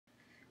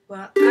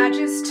Well, I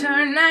just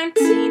turned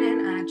 19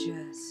 and I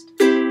just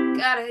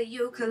got a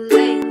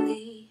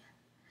ukulele.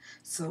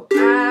 So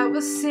I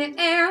will sit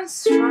and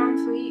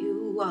strum for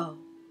you, whoa.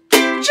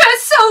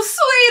 Just so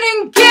sweet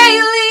and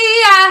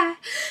gaily. I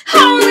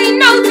only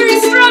know 3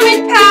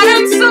 strumming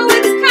patterns, so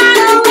it's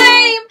kinda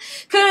lame,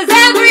 'cause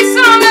every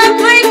song I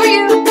play for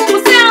you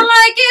will sound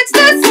like it's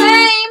the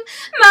same.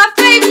 My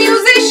favorite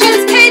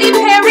musician's Katy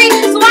Perry,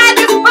 so I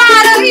just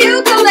bought a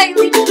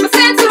ukulele. My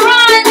sense of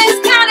rhyme is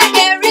kinda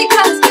airy,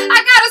 'cause I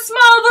got a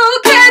small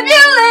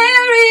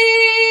vocabulary.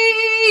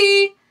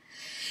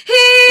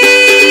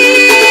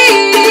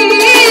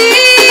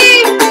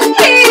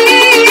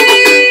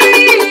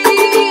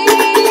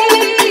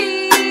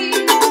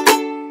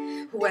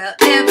 Well,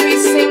 every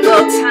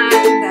single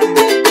time that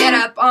I get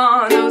up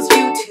on those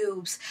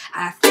YouTubes,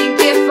 I think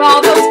if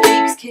all those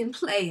geeks can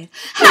play it,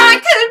 I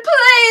could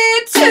play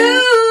it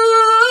too.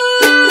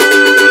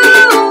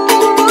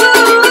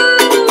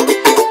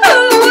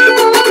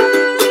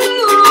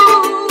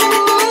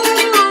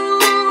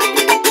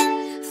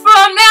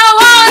 From now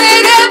on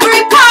at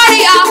every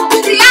party, all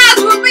the eyes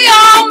will be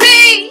on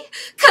me,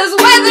 'cause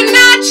whether or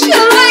not you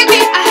like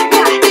it, I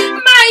got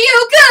my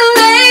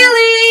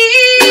ukulele.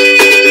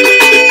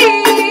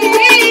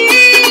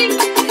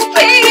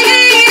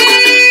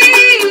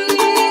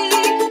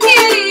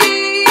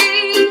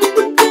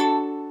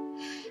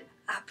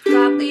 I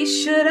probably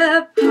should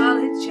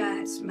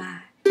apologize, my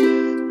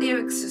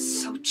lyrics are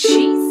so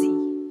cheesy,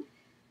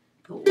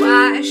 but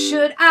why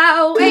should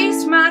I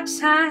waste my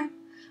time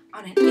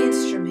on an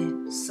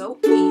instrument so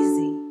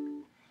easy?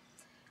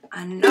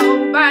 I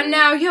know by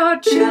now you're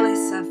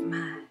jealous of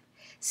my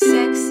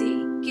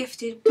sexy,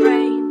 gifted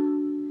brain,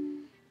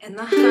 and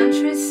the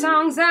 100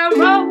 songs I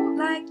wrote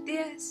like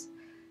this,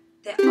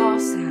 they all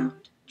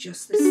sound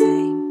just the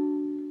same.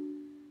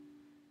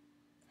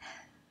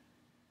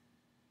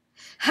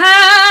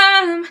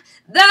 I'm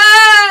the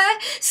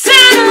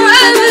center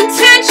of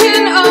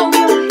attention, oh,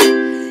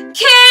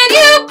 can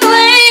you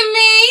blame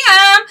me?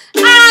 I'm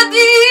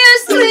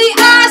obviously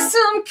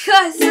awesome,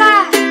 'cause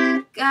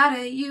I got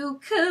a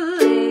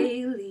ukulele.